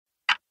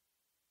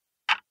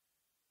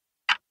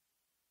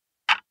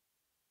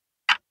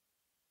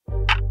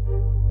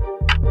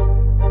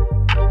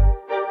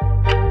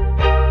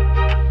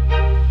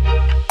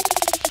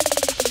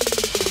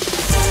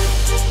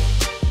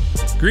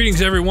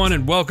Greetings, everyone,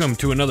 and welcome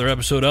to another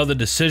episode of the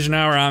Decision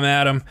Hour. I'm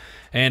Adam,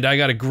 and I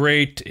got a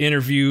great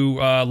interview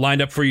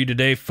lined up for you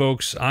today,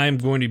 folks. I'm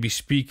going to be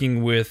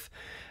speaking with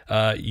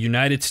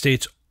United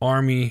States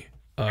Army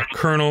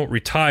Colonel,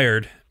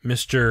 retired,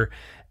 Mr.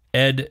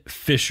 Ed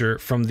Fisher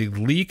from the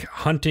LEEK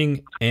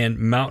Hunting and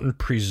Mountain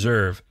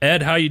Preserve.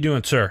 Ed, how you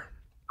doing, sir?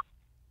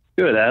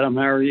 Good, Adam.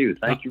 How are you?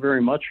 Thank you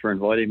very much for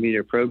inviting me to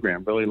your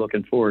program. Really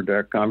looking forward to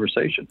our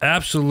conversation.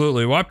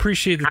 Absolutely. Well, I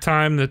appreciate the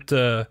time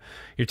that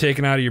you're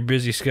taking out of your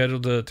busy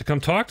schedule to come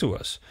talk to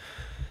us.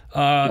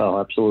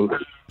 Absolutely.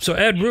 So,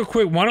 Ed, real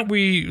quick, I'm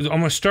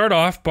going to start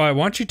off by,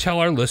 why don't you tell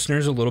our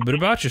listeners a little bit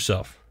about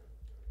yourself?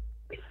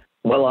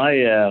 Well, I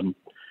am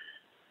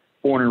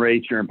born and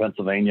raised here in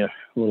Pennsylvania,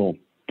 little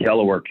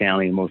Delaware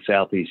County, the most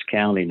southeast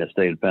county in the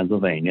state of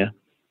Pennsylvania.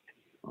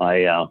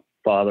 My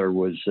father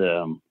was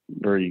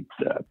very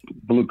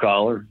blue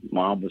collar.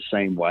 Mom was the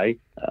same way.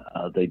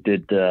 They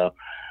did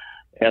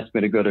ask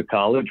me to go to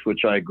college,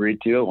 which I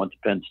agreed to. I went to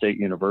Penn State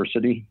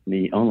University,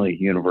 the only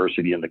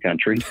university in the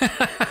country.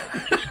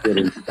 Just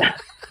kidding.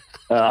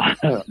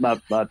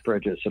 Not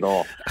prejudice at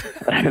all.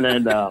 And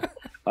then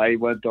I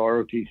went to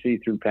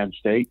ROTC through Penn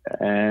State,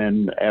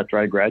 and after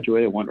I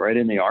graduated, I went right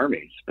in the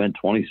Army. Spent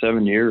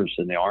 27 years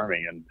in the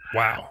Army, and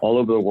wow, all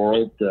over the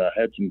world.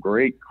 Had some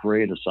great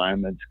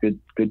assignments, good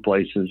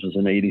places. Was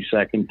in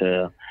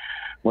 82nd.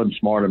 Wasn't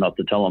smart enough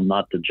to tell them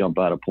not to jump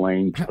out of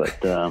planes,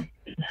 but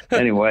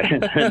anyway.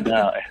 And,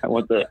 I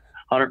went to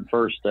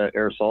 101st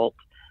Air Assault.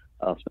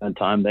 Spent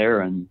time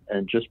there, and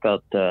just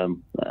about a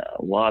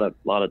lot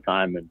of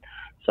time in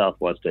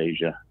Southwest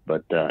Asia,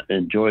 but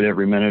enjoyed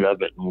every minute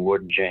of it and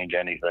wouldn't change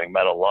anything.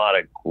 Met a lot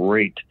of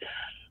great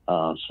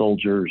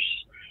soldiers,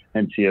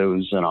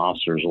 NCOs, and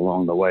officers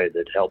along the way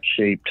that helped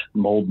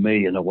mold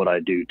me into what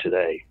I do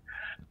today.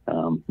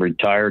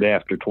 Retired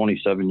after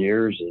 27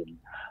 years, and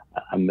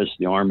I miss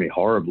the Army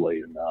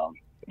horribly, and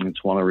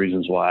it's one of the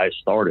reasons why I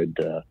started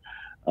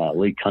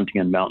LEEK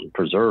Hunting and Mountain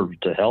Preserve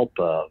to help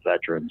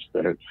veterans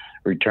that have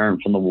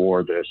returned from the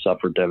war that have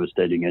suffered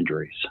devastating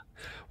injuries.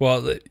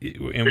 Well,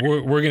 and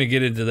we're going to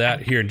get into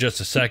that here in just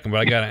a second,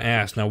 but I got to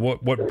ask now,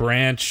 what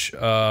branch,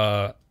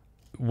 as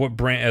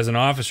an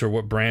officer,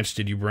 what branch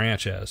did you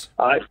branch as?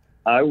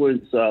 I was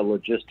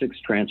logistics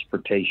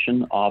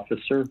transportation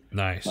officer.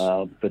 Nice.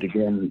 But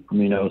again,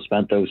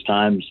 spent those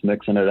times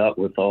mixing it up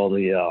with all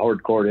the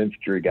hardcore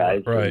infantry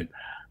guys. Right.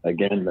 And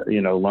again,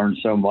 learned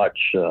so much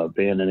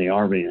being in the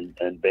Army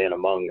and being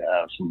among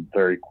some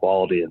very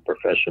quality and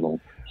professional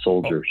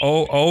soldiers.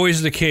 Oh,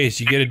 always the case.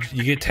 You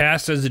get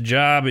tasked as a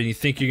job, and you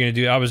think you're going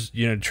to do. I was,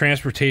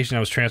 transportation. I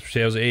was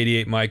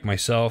 88 Mike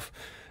myself.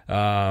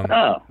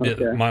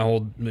 Okay. My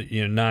whole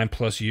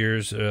 9+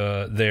 years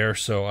there,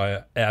 so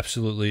I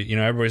absolutely,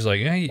 everybody's like,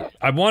 hey,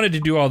 I wanted to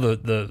do all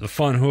the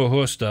fun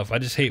hoo stuff. I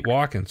just hate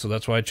walking, so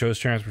that's why I chose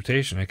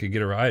transportation. I could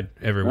get a ride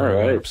everywhere.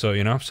 All right. So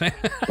you know what I'm saying?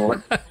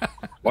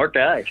 Smart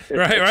guy.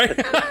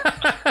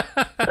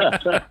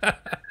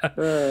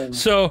 right.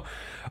 So,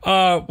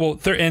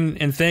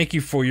 and thank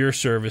you for your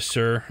service,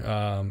 sir,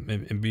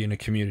 and being a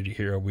community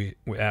hero. We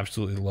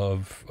absolutely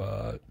love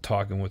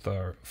talking with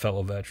our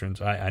fellow veterans.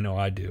 I know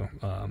I do.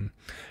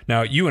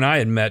 Now, you and I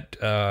had met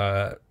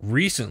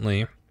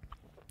recently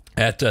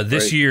at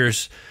this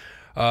year's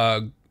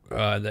the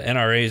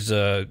NRA's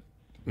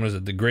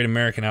the Great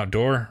American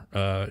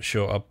Outdoor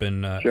show up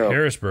in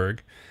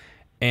Harrisburg.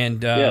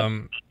 And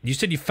you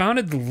said you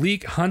founded the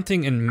LEEK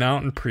Hunting and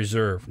Mountain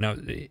Preserve. Now,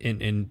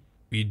 in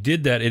you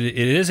did that. It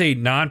is a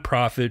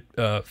nonprofit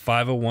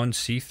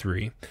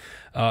 501c3.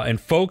 And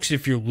folks,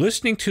 if you're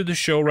listening to the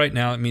show right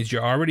now, it means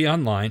you're already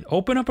online.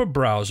 Open up a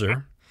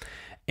browser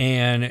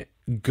and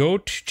go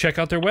to check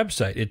out their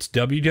website. It's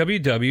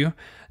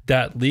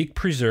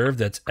www.leekpreserve.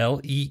 That's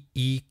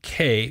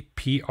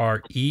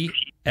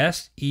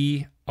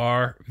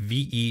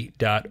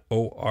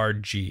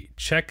LEEKPRESERVE.org.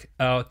 Check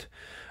out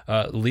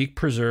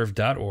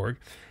leekpreserve.org.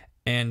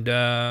 And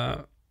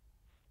Ed,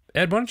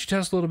 why don't you tell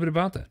us a little bit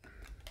about that?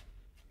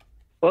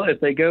 Well, if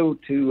they go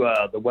to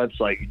the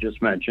website you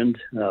just mentioned,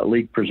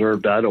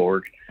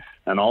 leekpreserve.org,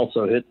 and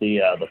also hit the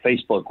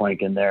Facebook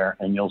link in there,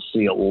 and you'll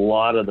see a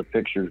lot of the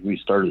pictures we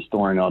started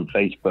storing on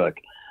Facebook.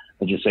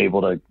 We're just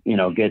able to,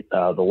 get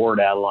the word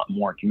out a lot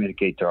more and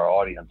communicate to our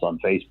audience on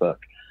Facebook.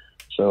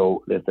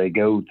 So if they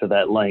go to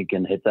that link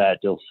and hit that,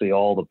 you'll see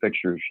all the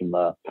pictures from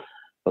the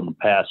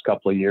past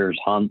couple of years,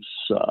 hunts,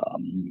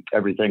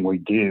 everything we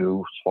do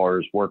as far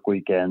as work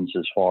weekends,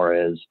 as far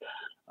as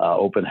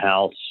open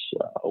house,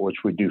 which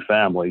we do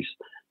families.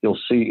 You'll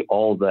see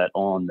all that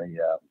on the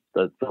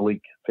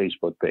LEEK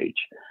Facebook page.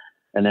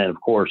 And then, of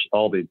course,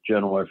 all the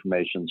general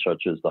information,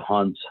 such as the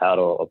hunts, how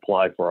to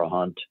apply for a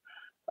hunt,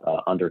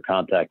 under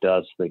Contact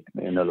Us. The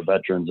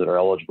veterans that are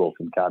eligible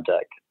can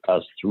contact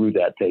us through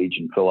that page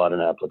and fill out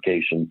an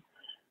application.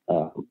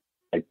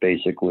 I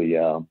basically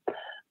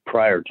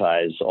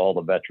prioritize all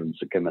the veterans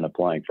that come in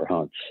applying for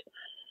hunts.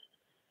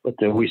 But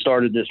we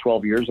started this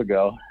 12 years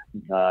ago.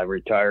 I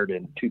retired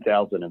in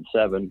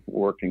 2007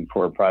 working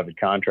for a private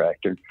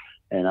contractor.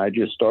 And I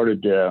just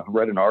started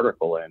read an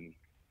article in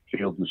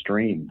Field and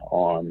Stream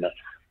on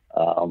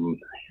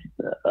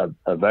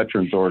a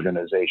veterans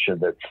organization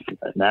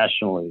that's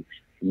nationally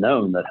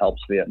known that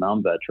helps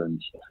Vietnam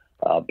veterans.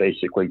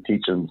 Basically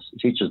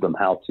teaches them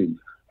how to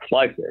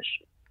fly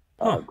fish.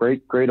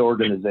 Great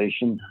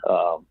organization.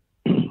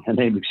 Her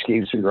name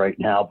escapes me right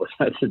now, but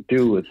that's to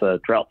do with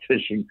trout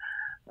fishing.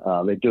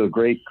 They do a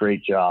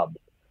great job.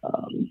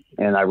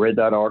 And I read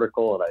that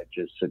article and I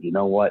just said, you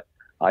know what?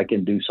 I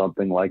can do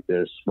something like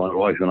this. My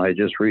wife and I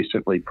just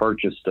recently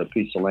purchased a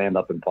piece of land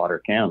up in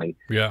Potter County.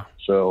 Yeah.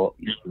 So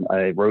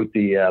I wrote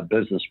the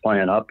business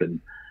plan up and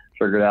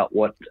figured out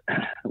what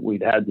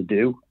we'd had to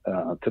do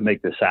to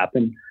make this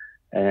happen.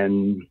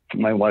 And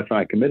my wife and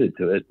I committed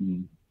to it.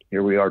 And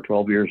here we are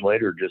 12 years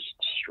later, just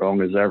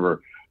strong as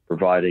ever,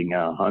 providing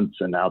hunts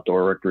and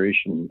outdoor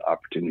recreation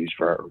opportunities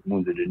for our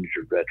wounded and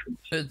injured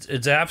veterans.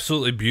 It's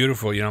absolutely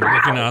beautiful. You know, I'm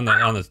looking on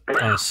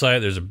the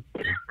site. There's a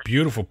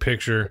beautiful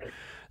picture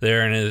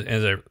there, and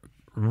as I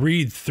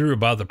read through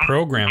about the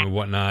program and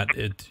whatnot,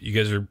 you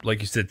guys are,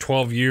 like you said,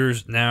 12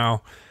 years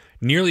now,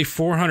 nearly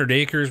 400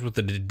 acres with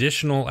an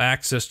additional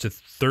access to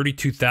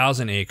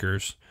 32,000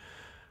 acres,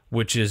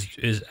 which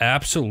is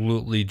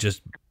absolutely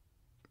just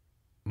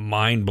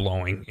mind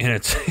blowing in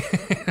its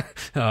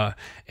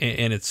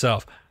in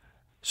itself.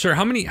 Sir,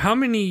 how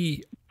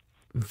many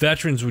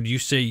veterans would you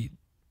say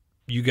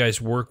you guys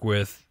work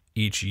with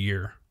each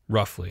year,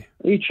 roughly?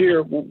 Each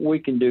year we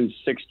can do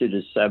 60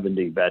 to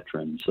 70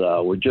 veterans.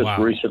 We just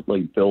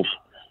recently built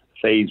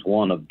phase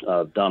 1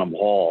 of Dunham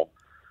Hall,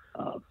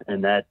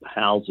 and that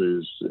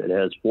it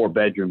has 4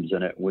 bedrooms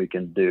in it. We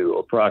can do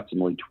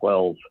approximately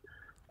 12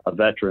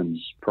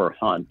 veterans per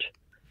hunt,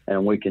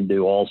 and we can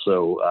do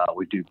also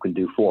can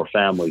do 4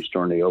 families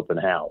during the open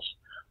house.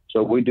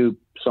 So we do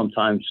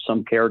sometimes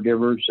some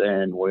caregivers,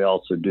 and we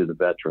also do the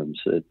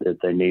veterans if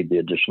they need the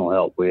additional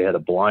help. We had a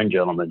blind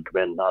gentleman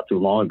come in not too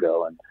long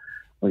ago, and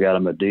we got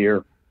him a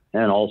deer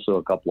and also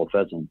a couple of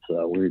pheasants.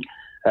 We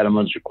had him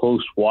under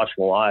close,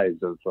 watchful eyes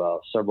of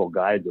several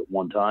guides at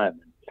one time.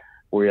 And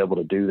we were able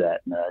to do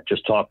that. And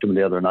just talked to him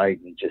the other night,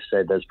 and he just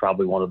said that's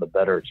probably one of the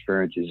better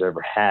experiences he's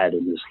ever had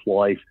in his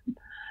life. And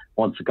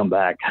wants to come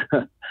back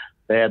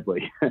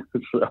badly.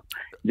 So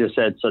just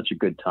had such a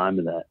good time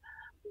in that.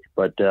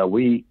 But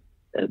we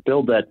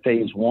build that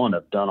phase 1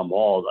 of Dunham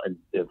Hall.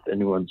 If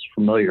anyone's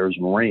familiar as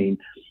Marine,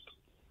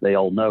 they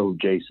all know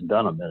Jason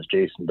Dunham, as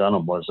Jason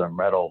Dunham was a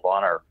Medal of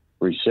Honor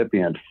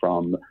recipient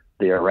from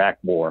the Iraq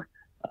War.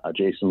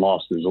 Jason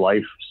lost his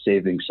life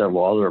saving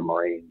several other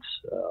Marines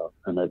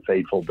on that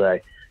fateful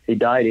day. He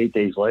died 8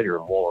 days later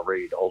in Walter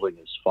Reed holding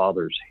his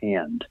father's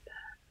hand.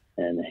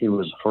 And he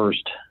was the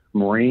first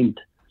Marine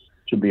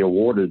to be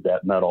awarded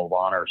that Medal of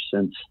Honor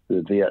since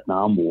the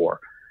Vietnam War.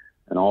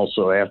 And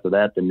also after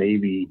that, the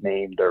Navy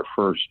named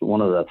one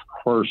of the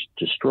first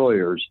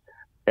destroyers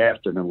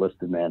after an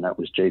enlisted man. That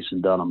was Jason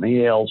Dunham. He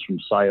hails from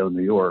Scioto,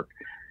 New York.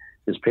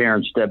 His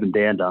parents, Deb and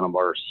Dan Dunham,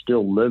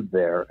 still live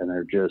there, and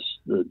they're just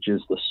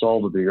the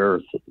salt of the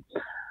earth.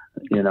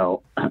 You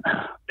know,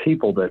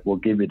 people that will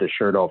give you the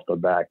shirt off their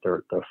back.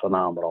 They're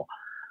phenomenal.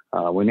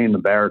 We named the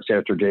barracks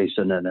after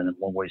Jason, and then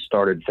when we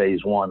started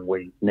phase 1,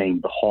 we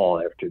named the hall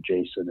after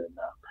Jason, and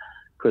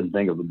couldn't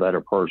think of a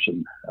better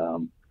person,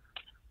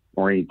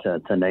 Maureen,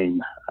 to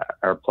name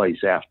our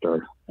place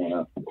after.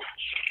 So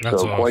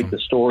awesome. Quite the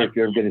story. If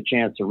you ever get a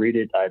chance to read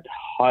it, I'd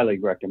highly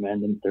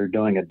recommend it. They're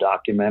doing a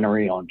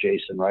documentary on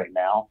Jason right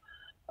now.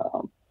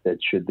 It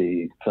should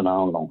be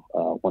phenomenal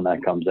when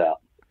that comes out.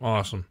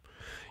 Awesome.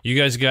 You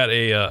guys got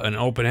an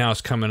open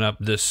house coming up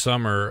this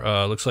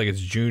summer. Looks like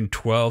it's June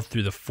 12th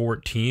through the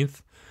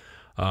 14th.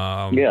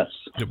 Yes.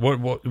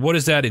 What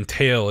does that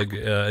entail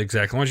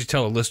exactly? Why don't you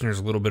tell the listeners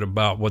a little bit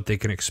about what they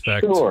can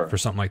expect for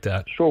something like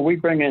that? Sure. We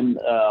bring in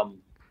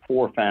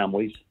 4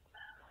 families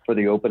for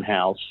the open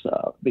house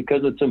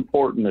because it's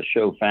important to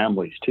show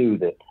families, too,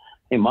 that,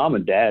 hey, mom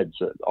and dads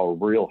are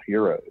real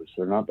heroes.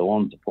 They're not the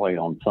ones that play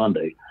on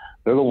Sunday.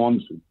 They're the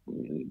ones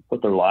that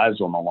put their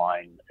lives on the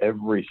line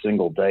every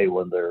single day,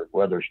 whether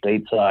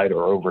stateside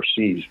or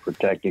overseas,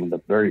 protecting the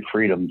very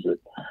freedoms that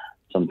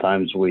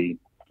sometimes we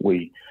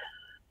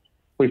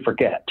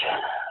forget.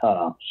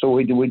 So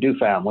we do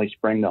families,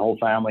 bring the whole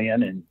family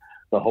in, and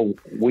the whole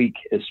week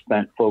is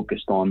spent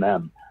focused on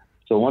them.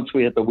 So once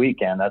we hit the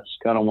weekend, that's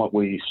kind of what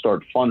we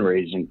start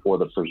fundraising for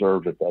the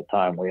preserve at that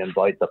time. We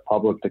invite the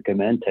public to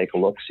come in, take a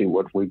look, see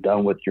what we've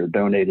done with your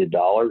donated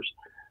dollars.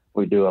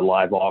 We do a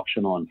live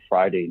auction on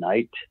Friday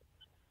night.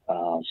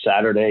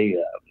 Saturday,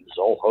 there's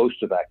a whole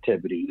host of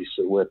activities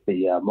with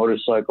the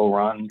motorcycle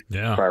run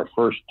for our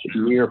first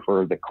year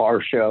for the car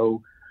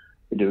show.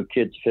 We do a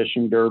kids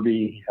fishing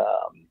derby.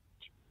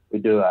 We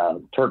do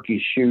a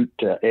turkey shoot,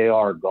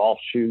 AR golf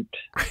shoot,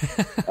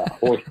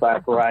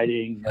 horseback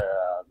riding.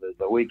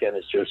 The weekend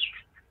is just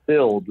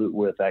filled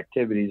with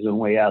activities, and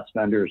we ask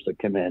vendors to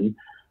come in.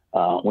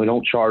 We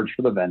don't charge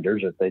for the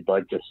vendors. If they'd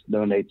like to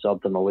donate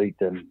something to LEEK,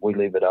 then we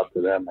leave it up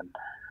to them.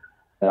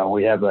 And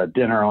we have a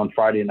dinner on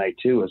Friday night,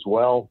 too, as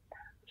well.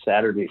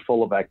 Saturday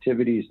full of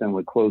activities. Then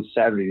we close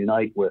Saturday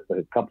night with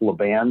a couple of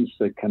bands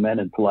that come in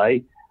and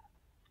play.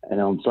 And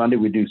on Sunday,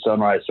 we do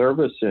sunrise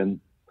service. And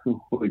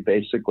we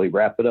basically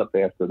wrap it up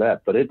after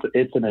that. But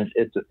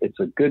it's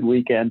a good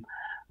weekend.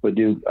 We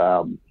do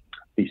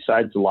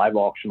besides the live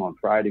auction on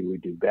Friday, we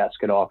do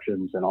basket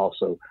auctions and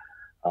also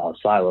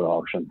silent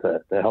auction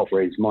to help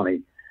raise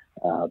money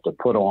to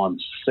put on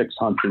 6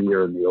 hunts a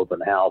year in the open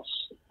house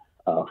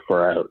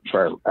for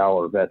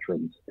our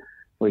veterans.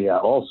 We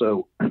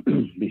also,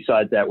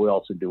 besides that, we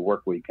also do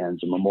work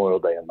weekends and Memorial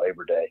Day and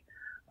Labor Day.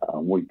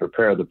 We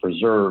prepare the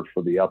preserve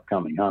for the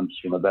upcoming hunts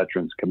when the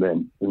veterans come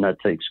in, and that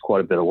takes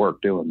quite a bit of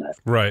work doing that.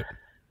 Right.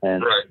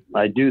 And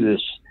I do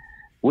this.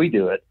 We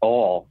do it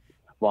all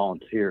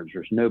volunteers.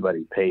 There's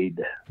nobody paid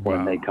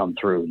when they come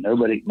through.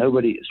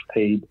 Nobody is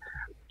paid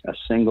a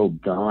single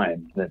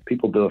dime. That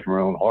people do it from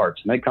their own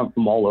hearts, and they come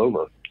from all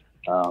over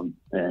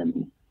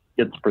and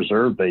get the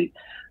preserve. They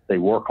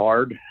work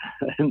hard,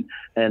 and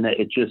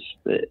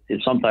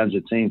sometimes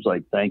it seems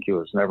like thank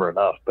you is never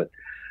enough, but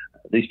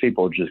these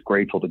people are just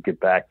grateful to give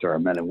back to our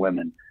men and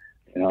women.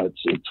 You know,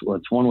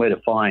 it's one way to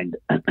find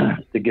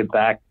to give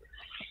back,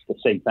 to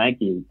say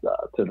thank you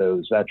to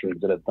those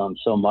veterans that have done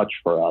so much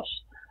for us,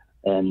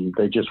 and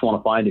they just want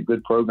to find a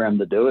good program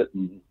to do it.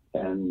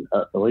 And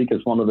LEEK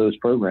is one of those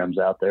programs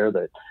out there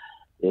that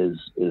is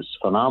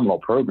phenomenal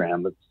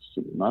program. It's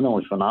not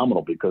only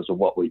phenomenal because of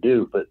what we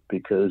do, but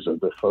because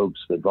of the folks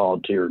that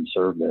volunteer and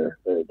serve there.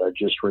 They're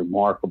just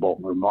remarkable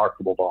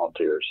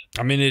volunteers.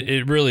 I mean,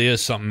 it really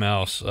is something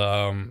else.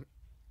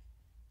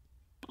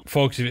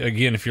 Folks,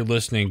 again, if you're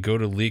listening, go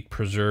to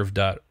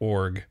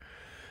leekpreserve.org,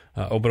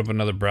 open up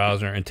another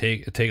browser and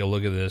take a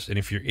look at this. And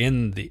if you're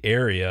in the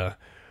area,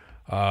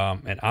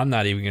 and I'm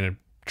not even going to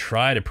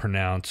try to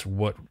pronounce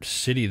what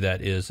city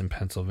that is in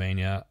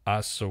Pennsylvania,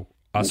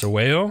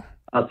 Oswego?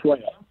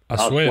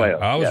 Oswego.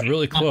 I was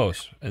really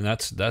close, and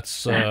that's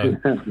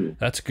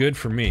good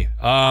for me.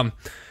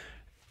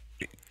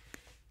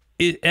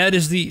 Ed,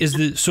 is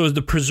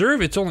the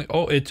preserve? It's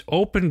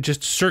open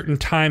just certain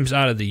times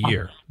out of the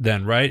year,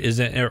 then, right? Is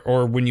it,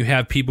 or when you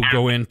have people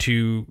go in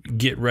to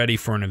get ready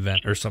for an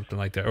event or something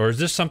like that, or is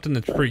this something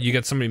that's you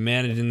got somebody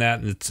managing that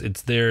and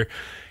it's there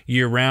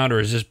year round, or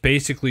is this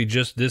basically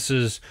just this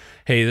is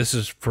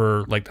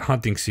for like the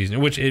hunting season?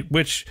 Which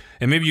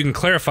and maybe you can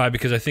clarify,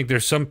 because I think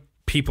there's some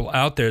people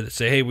out there that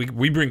say, hey,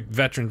 we bring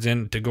veterans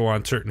in to go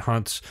on certain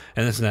hunts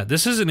and this and that.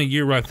 This isn't a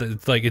year round.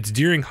 It's like it's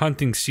during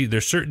hunting season.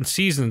 There's certain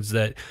seasons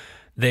that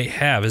they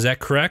have. Is that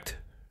correct?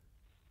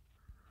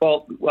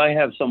 Well, I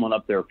have someone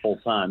up there full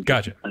time.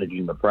 Gotcha.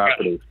 Managing the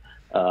property.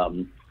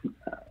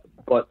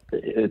 But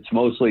it's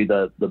mostly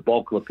the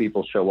bulk of the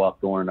people show up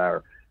during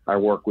our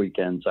work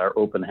weekends, our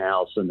open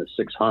house, and the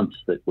 6 hunts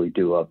that we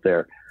do up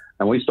there.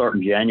 And we start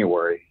in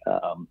January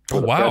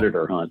for the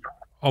predator hunt.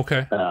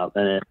 Okay.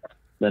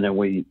 And then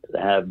we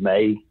have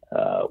May,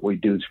 we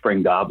do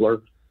spring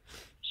gobbler.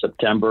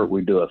 September,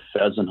 we do a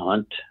pheasant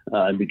hunt.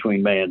 In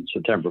between May and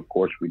September, of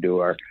course, we do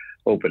our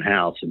open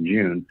house in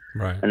June.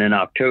 Right. And in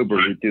October,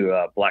 we do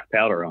a black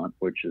powder hunt,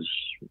 which is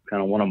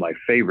kind of one of my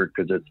favorite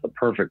because it's the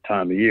perfect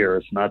time of year.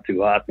 It's not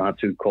too hot, not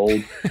too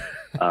cold.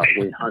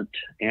 We hunt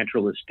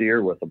antlerless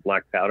deer with a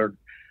black powder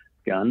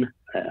gun.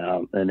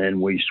 And then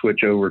we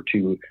switch over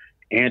to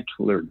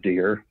antler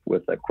deer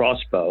with a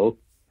crossbow.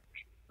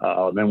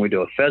 Then we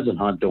do a pheasant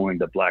hunt during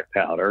the black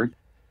powder.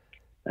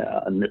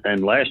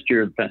 And last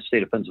year, the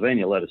state of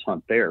Pennsylvania let us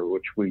hunt bear,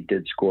 which we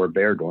did score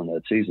bear during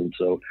that season.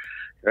 So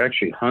you're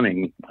actually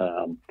hunting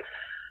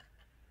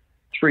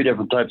 3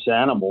 different types of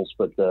animals.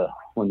 But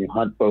when you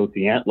hunt both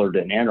the antlered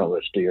and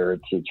antlerless deer,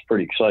 it's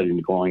pretty exciting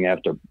going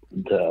after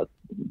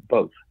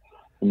both.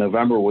 In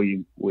November,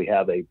 we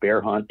have a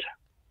bear hunt.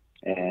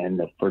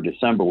 And for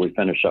December, we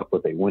finish up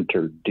with a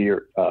winter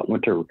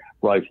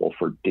rifle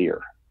for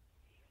deer.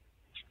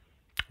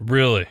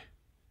 Really?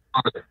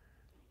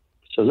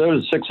 So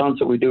those are 6 hunts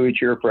that we do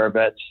each year for our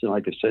vets. And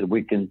like I said,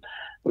 we can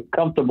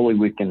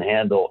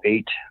handle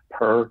 8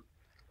 per,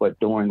 but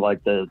during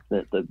like the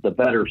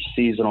better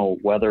seasonal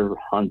weather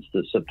hunts,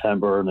 the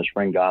September and the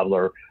spring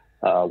gobbler,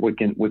 we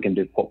can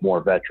put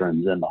more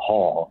veterans in the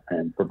hall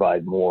and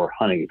provide more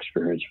hunting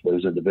experience for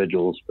those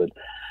individuals. But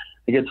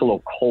it gets a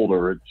little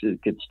colder.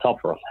 It gets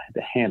tougher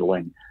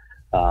handling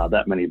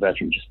that many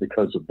veterans just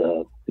because of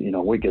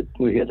we get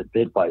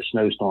hit by a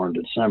snowstorm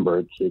in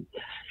December. It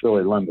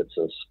really limits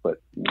us,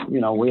 but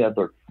we have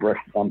the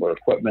number of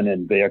equipment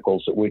and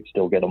vehicles that we can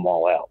still get them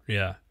all out.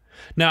 Yeah.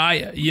 Now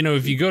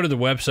if you go to the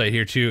website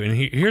here too, and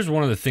here's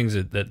one of the things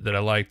that I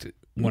liked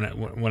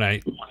when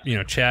I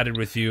chatted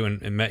with you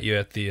and met you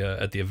at the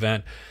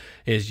event,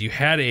 is you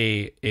had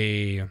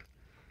a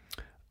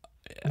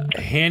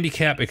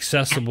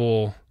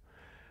handicap-accessible.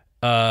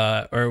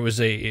 Or it was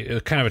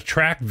a kind of a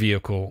track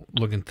vehicle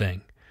looking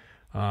thing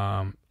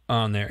on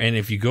there. And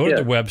if you go to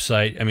the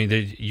website, I mean,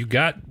 you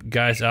got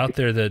guys out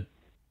there that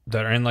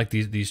are in like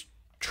these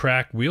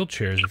track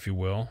wheelchairs, if you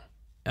will,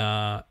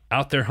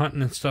 out there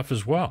hunting and stuff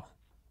as well.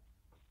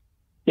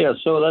 Yeah,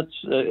 so that's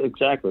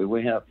exactly.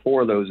 We have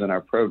 4 of those in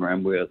our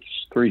program. We have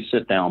 3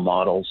 sit-down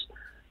models,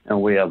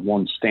 and we have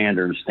 1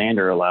 standard.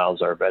 Standard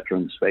allows our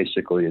veterans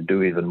basically to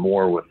do even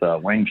more with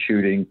wing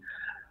shooting,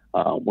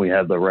 We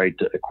have the right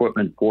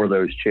equipment for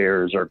those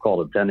chairs are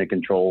called attendant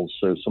controls.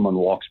 So someone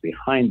walks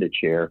behind the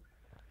chair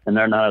and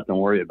they're not having to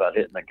worry about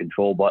hitting the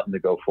control button to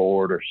go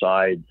forward or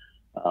side.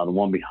 The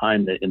one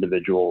behind the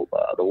individual,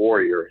 the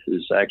warrior,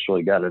 has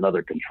actually got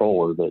another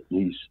controller that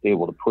he's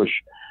able to push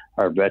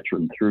our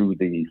veteran through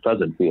the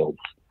pheasant fields.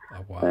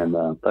 Oh, wow. And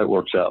that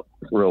works out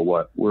real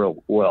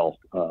well.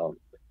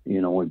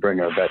 We bring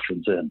our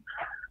veterans in.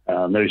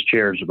 Those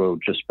chairs will go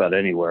just about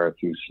anywhere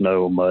through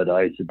snow, mud,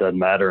 ice. It doesn't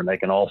matter. And they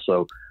can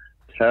also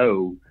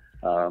tow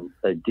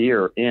a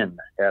deer in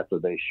after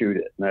they shoot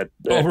it. And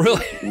oh,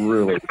 really?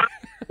 Really,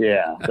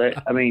 yeah.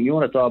 You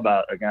want to talk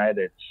about a guy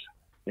that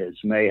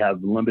may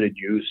have limited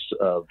use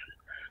of,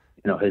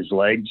 his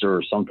legs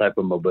or some type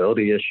of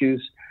mobility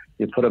issues.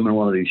 You put him in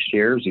one of these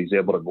chairs, he's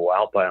able to go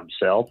out by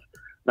himself.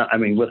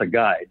 With a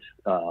guide,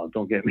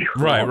 don't get me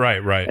wrong.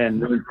 Right.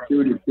 And then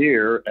shoot a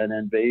deer and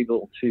then be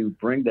able to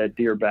bring that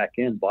deer back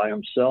in by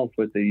himself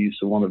with the use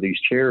of one of these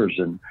chairs.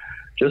 And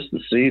just to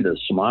see the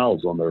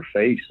smiles on their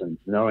face and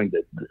knowing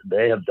that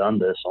they have done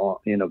this on,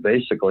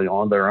 basically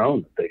on their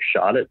own. They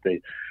shot it.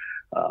 They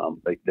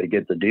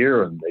get the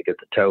deer and they get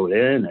to tow it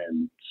in.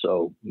 And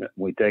so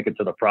we take it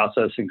to the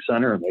processing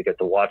center and they get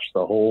to watch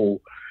the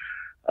whole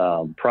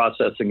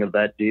processing of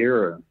that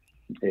deer.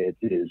 It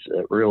is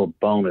a real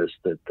bonus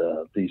that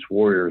these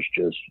warriors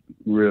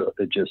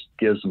it just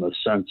gives them a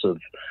sense of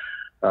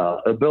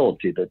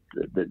ability that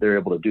they're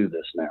able to do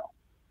this now.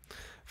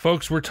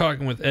 Folks, we're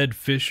talking with Ed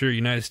Fisher,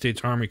 United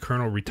States Army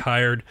Colonel,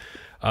 retired,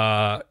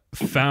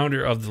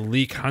 founder of the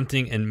LEEK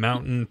Hunting and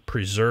Mountain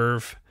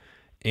Preserve,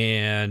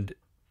 and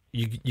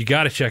you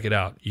got to check it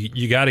out.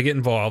 You got to get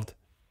involved.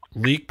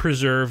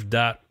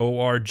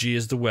 leekpreserve.org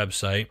is the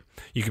website.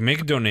 You can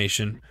make a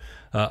donation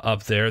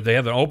up there. They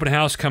have an open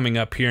house coming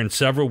up here in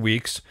several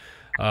weeks.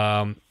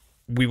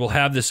 We will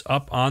have this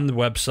up on the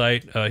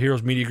website,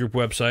 Heroes Media Group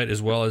website,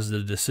 as well as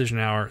the Decision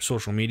Hour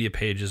social media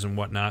pages and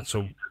whatnot.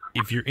 So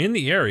if you're in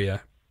the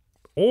area,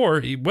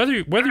 or whether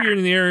you're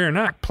in the area or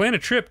not, plan a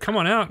trip, come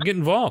on out and get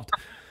involved.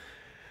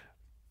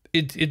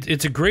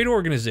 It's a great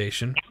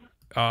organization.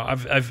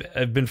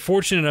 I've been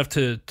fortunate enough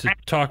to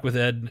talk with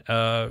Ed,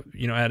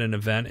 at an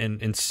event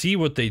and see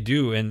what they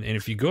do. And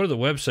if you go to the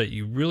website,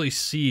 you really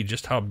see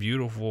just how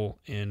beautiful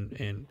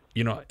and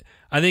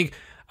I think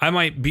I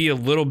might be a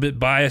little bit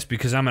biased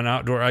because I'm an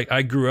outdoor.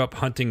 I grew up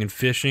hunting and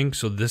fishing,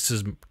 so this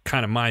is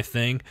kind of my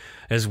thing,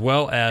 as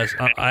well as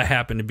I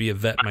happen to be a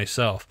vet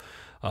myself.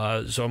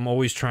 So I'm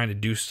always trying to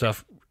do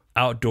stuff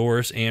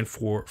outdoors and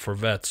for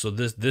vets. So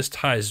this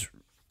ties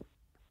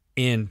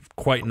in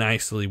quite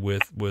nicely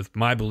with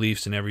my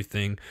beliefs and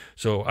everything.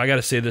 So I got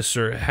to say this,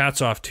 sir,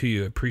 hats off to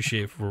you. I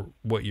appreciate for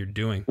what you're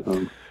doing.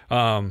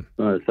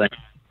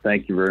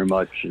 Thank you very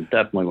much. And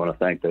definitely want to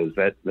thank those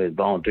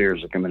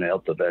volunteers that come in to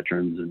help the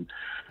veterans. And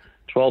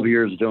 12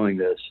 years doing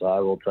this, I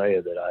will tell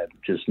you that I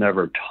just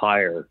never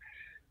tire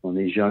when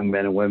these young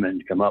men and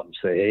women come up and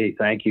say, hey,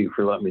 thank you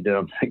for letting me do it.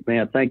 I'm like,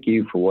 man, thank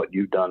you for what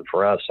you've done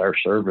for us, our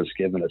service,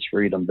 giving us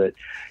freedom, that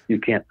you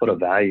can't put a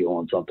value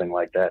on something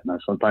like that.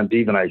 And sometimes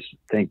even I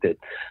think that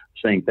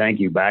saying thank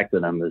you back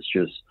to them is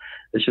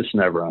just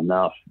never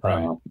enough.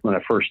 Right. When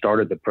I first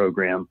started the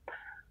program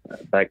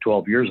back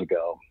 12 years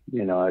ago,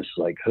 I was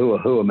like,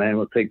 hoo, man,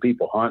 we'll take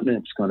people hunting.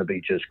 It's going to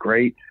be just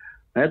great.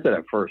 After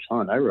that first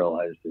hunt, I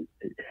realized it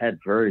had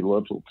very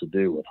little to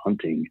do with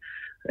hunting.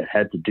 It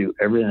had to do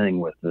everything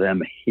with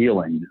them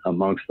healing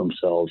amongst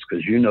themselves,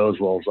 because as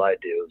well as I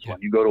do, is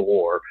when you go to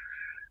war,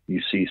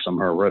 you see some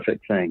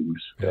horrific things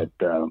that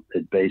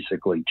it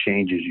basically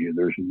changes you.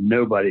 There's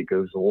nobody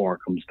goes to war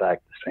and comes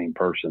back the same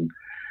person,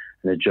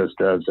 and it just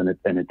does. And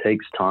it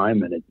takes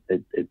time, and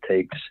it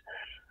takes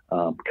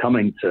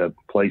coming to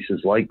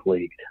places like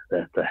LEEK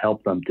to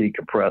help them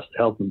decompress, to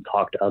help them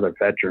talk to other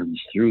veterans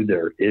through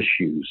their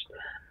issues.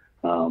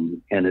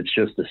 And it's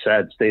just a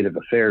sad state of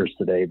affairs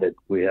today that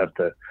we have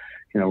to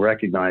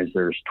recognize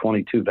there's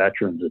 22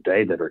 veterans a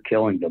day that are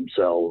killing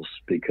themselves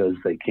because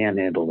they can't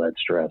handle that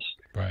stress.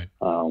 Right.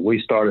 We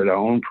started our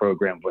own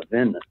program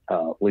within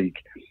LEEK,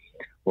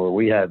 where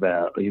we have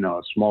a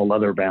small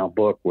leather-bound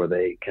book where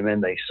they come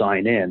in, they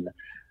sign in,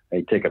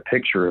 they take a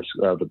picture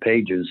of the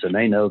pages, and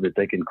they know that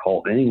they can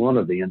call any one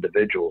of the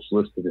individuals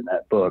listed in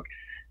that book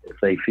if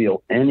they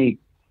feel anything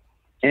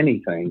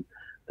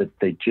that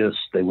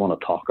they want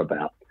to talk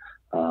about.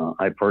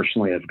 I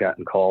personally have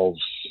gotten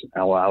calls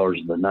all hours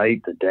of the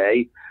night, the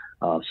day,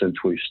 since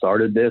we've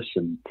started this.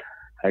 And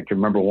I can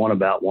remember one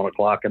about 1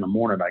 o'clock in the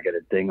morning, I get a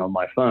ding on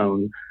my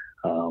phone.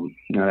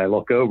 And I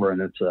look over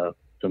and it's a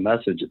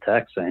message, a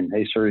text saying,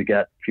 hey, sir, you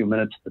got a few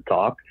minutes to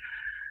talk?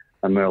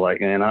 And they're like,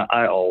 man,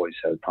 I always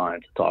have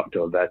time to talk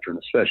to a veteran,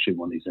 especially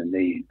when he's in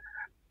need.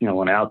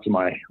 Went out to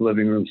my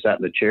living room, sat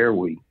in the chair.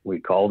 We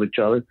called each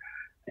other.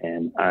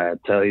 And I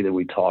tell you that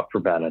we talked for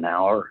about an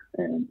hour,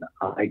 and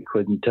I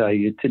couldn't tell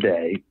you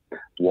today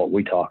what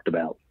we talked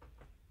about.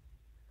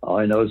 All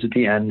I know is at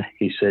the end,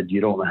 he said, you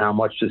don't know how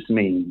much this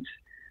means.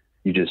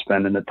 You just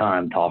spending the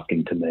time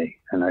talking to me.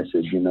 And I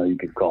said, you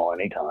could call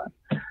anytime.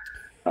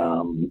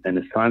 And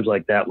it's times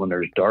like that when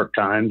there's dark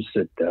times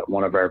that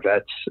one of our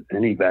vets,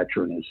 any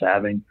veteran is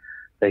having,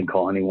 they can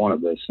call any one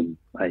of us. And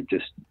I've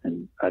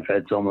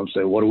had someone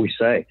say, "What do we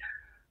say?"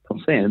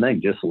 Don't say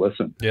anything. Just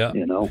listen. Yeah.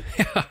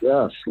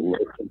 Just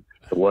listen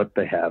to what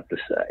they have to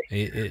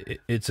say.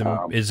 It's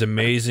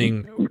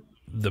amazing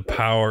the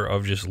power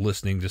of just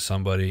listening to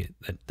somebody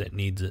that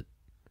needs it.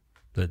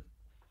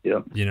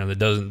 Yep. That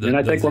doesn't. And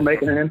I think we're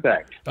making an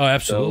impact. Oh,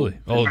 absolutely.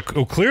 So,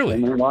 clearly.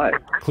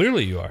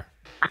 Clearly you are.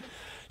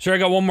 Sir, I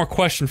got one more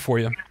question for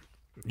you.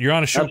 You're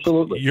on a show.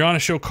 Absolutely. You're on a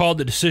show called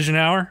The Decision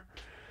Hour.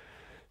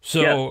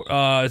 So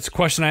it's a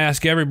question I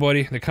ask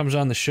everybody that comes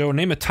on the show.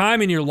 Name a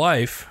time in your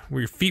life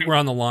where your feet were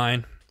on the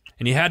line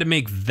and you had to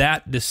make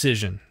that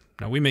decision.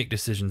 Now, we make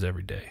decisions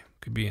every day.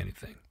 Could be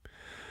anything.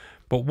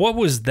 But what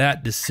was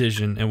that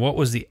decision, and what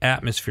was the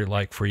atmosphere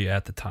like for you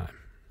at the time?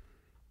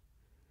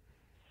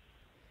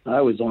 I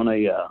was on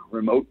a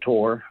remote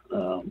tour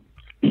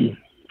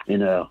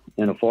in a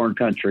foreign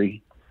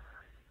country,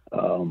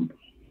 and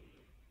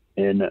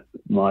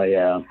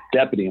my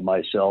deputy and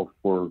myself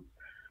were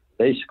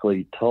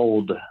basically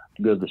told to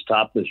go to the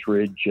top of this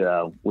ridge.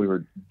 We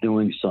were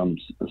doing some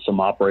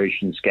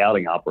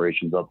scouting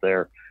operations up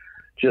there.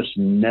 Just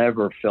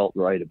never felt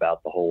right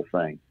about the whole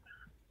thing.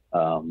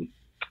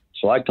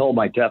 So I told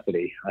my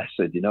deputy, I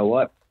said, "You know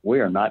what? We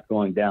are not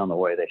going down the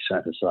way they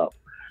sent us up.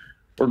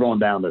 We're going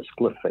down this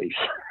cliff face."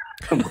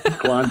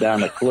 Climbed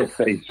down a cliff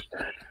face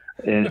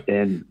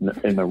in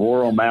the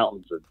rural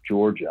mountains of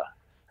Georgia.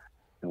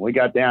 And we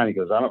got down. He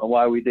goes, "I don't know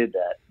why we did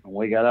that." And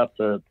we got up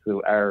to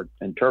our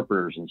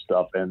interpreters and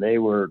stuff, and they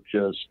were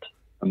just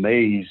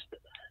amazed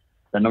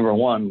that, number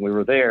one, we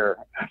were there.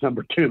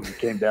 Number two, we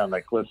came down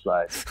that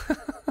cliffside.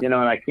 And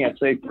I can't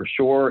say for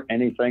sure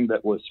anything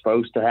that was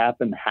supposed to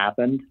happen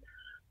happened.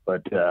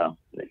 But,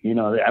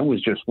 that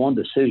was just one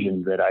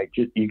decision that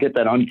you get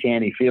that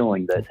uncanny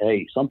feeling that,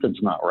 hey,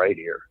 something's not right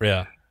here.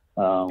 Yeah.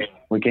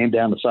 We came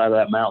down the side of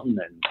that mountain,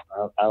 and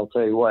I'll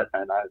tell you what,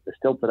 and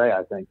still today,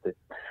 I think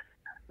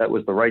that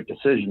was the right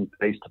decision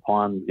based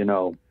upon,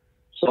 some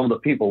of the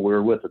people we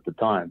were with at the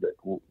time that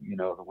we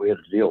had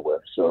to deal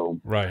with. So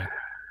right.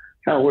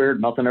 Kind of weird.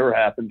 Nothing ever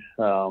happened.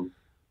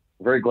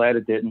 Very glad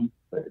it didn't.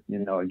 But,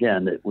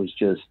 again, it was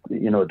just,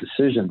 a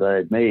decision that I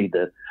had made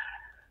that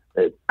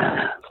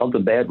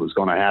something bad was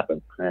going to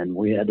happen, and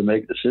we had to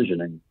make a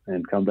decision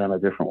and come down a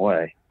different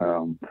way.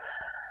 So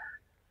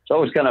it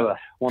was kind of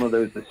one of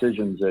those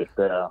decisions that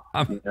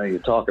you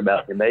talk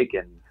about, you make,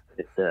 and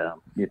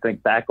you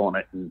think back on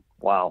it, and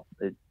wow,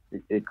 it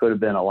could have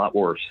been a lot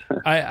worse.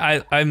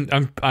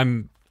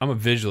 I'm a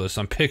visualist.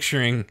 I'm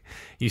picturing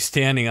you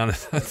standing on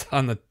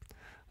the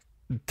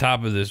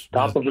top of a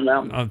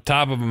mountain, on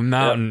top of a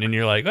mountain, and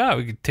you're like, "Oh,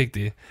 we could take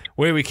the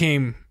way we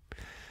came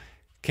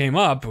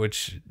up,"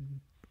 which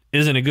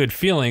isn't a good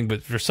feeling,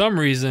 but for some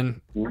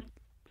reason,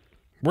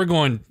 we're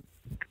going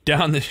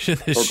down this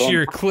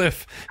sheer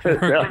cliff.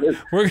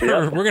 We're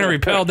gonna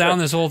rappel down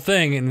this whole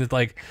thing, and it's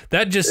like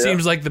that just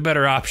seems like the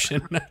better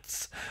option.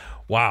 That's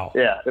wow.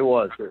 Yeah, it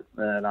was,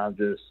 and I'm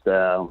just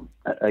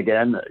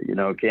again,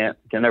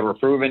 can never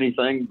prove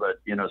anything, but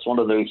it's one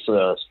of those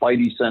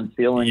spidey sense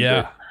feelings.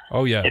 Yeah.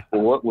 Oh yeah.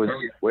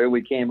 Where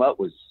we came up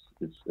is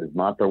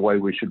not the way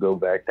we should go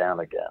back down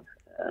again.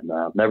 And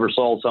never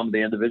saw some of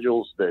the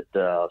individuals that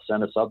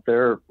sent us up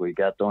there. We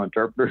got the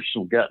interpreters,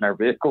 we got in our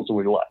vehicles, and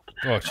we left.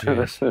 Oh,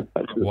 jeez.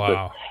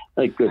 Wow.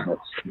 Thank goodness.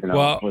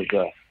 Well, it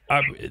was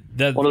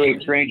one of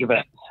those strange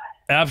events.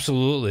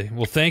 Absolutely.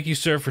 Well, thank you,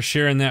 sir, for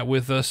sharing that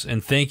with us,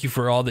 and thank you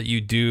for all that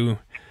you do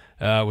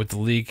with the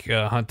LEEK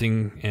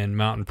Hunting and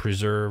Mountain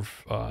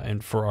Preserve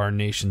and for our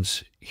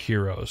nation's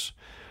heroes.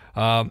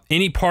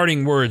 Any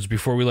parting words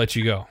before we let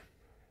you go?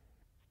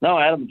 No,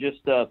 Adam, just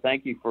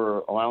thank you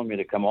for allowing me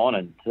to come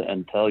on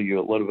and tell you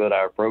a little bit about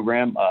our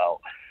program.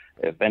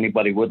 If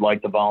anybody would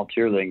like to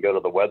volunteer, they can go to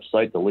the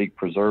website,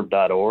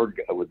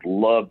 theleekpreserve.org. I would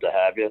love to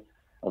have you.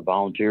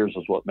 Volunteers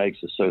is what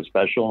makes us so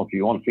special. If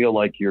you want to feel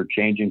like you're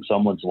changing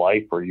someone's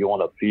life, or you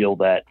want to feel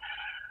that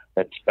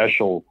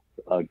special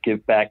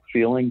give back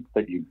feeling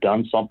that you've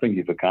done something,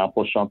 you've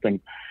accomplished something,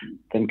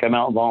 then come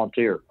out and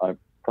volunteer. I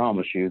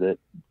promise you that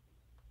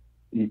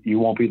you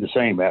won't be the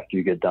same after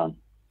you get done.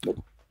 But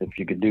if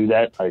you could do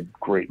that, I'd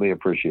greatly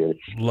appreciate it.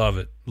 Love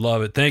it.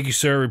 Love it. Thank you,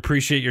 sir. We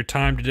appreciate your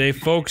time today.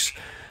 Folks,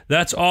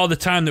 that's all the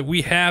time that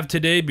we have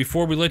today.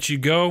 Before we let you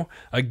go,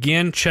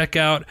 again, check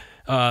out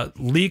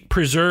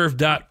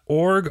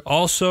leekpreserve.org.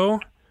 Also,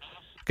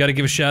 got to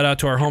give a shout out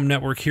to our home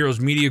network, Heroes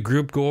Media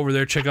Group. Go over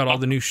there, check out all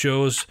the new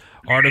shows,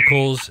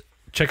 articles,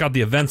 check out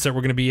the events that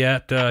we're going to be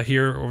at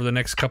here over the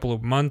next couple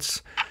of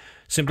months.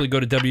 Simply go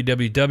to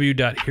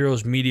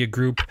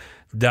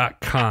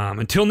www.heroesmediagroup.com.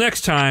 Until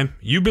next time,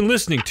 you've been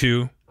listening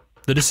to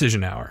The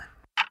Decision Hour.